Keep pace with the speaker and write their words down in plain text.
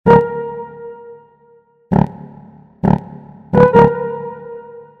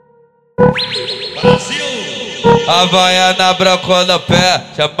Havaiana branco no pé,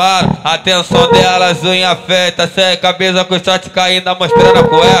 chamaram a atenção delas, unha feita, sem camisa com short caindo, mostrando a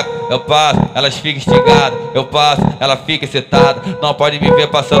cueca. Eu passo, elas ficam instigadas, eu passo, ela fica excitada. Não pode me ver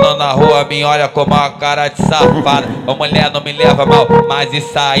passando na rua, me olha como uma cara de safada. Ô mulher, não me leva mal, mas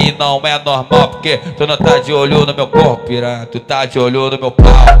isso aí não é normal, porque tu não tá de olho no meu corpo, piranha, tu tá de olho no meu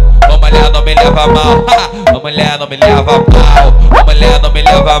pau. Ô mulher, não me leva mal, ô mulher, não me leva mal, ô mulher, não me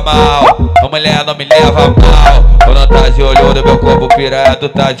leva mal, ô mulher, não me leva mal. Tu não tá de olho no meu corpo, piranha, tu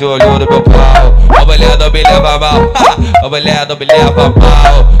tá de olho no meu pau. Ô mulher, não me leva mal, ô mulher, não me leva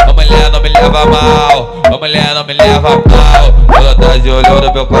mal, ô mulher, não me leva mal, ô mulher, não me leva mal. Tu não tá de olho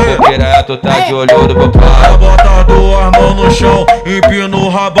no meu corpo, piranha, tu tá de olho no meu pau. Bota duas mãos no chão, empina o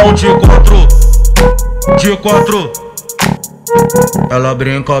rabão de quatro, de quatro. Ela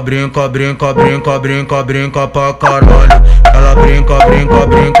brinca, brinca, brinca, brinca, brinca, brinca pra caralho. Ela brinca, brinca,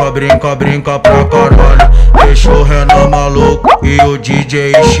 brinca, brinca, brinca pra caralho. Deixa o Rennan maluco e o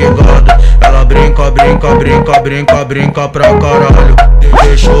DJ chegado. Ela brinca, brinca, brinca, brinca, brinca pra caralho.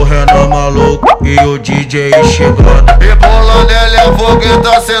 Deixa o Rennan maluco e o DJ chegado. Rebolando ele é fogo,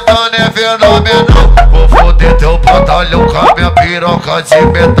 tá sentando é fenomenal. Vou foder teu batalhão com a minha piroca de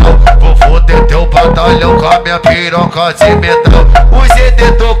metal. Vou foder teu batalhão com a minha piroca de metal. O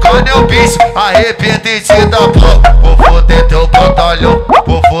GT tocando é o bicho, arrependido da pau. Vou foder teu batalhão,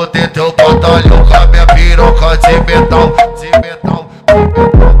 vou foder teu batalhão com a minha piroca de metal, de metal, de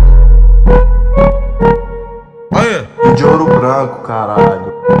metal. Aê! De Ouro Branco,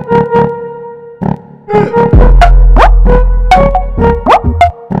 caralho.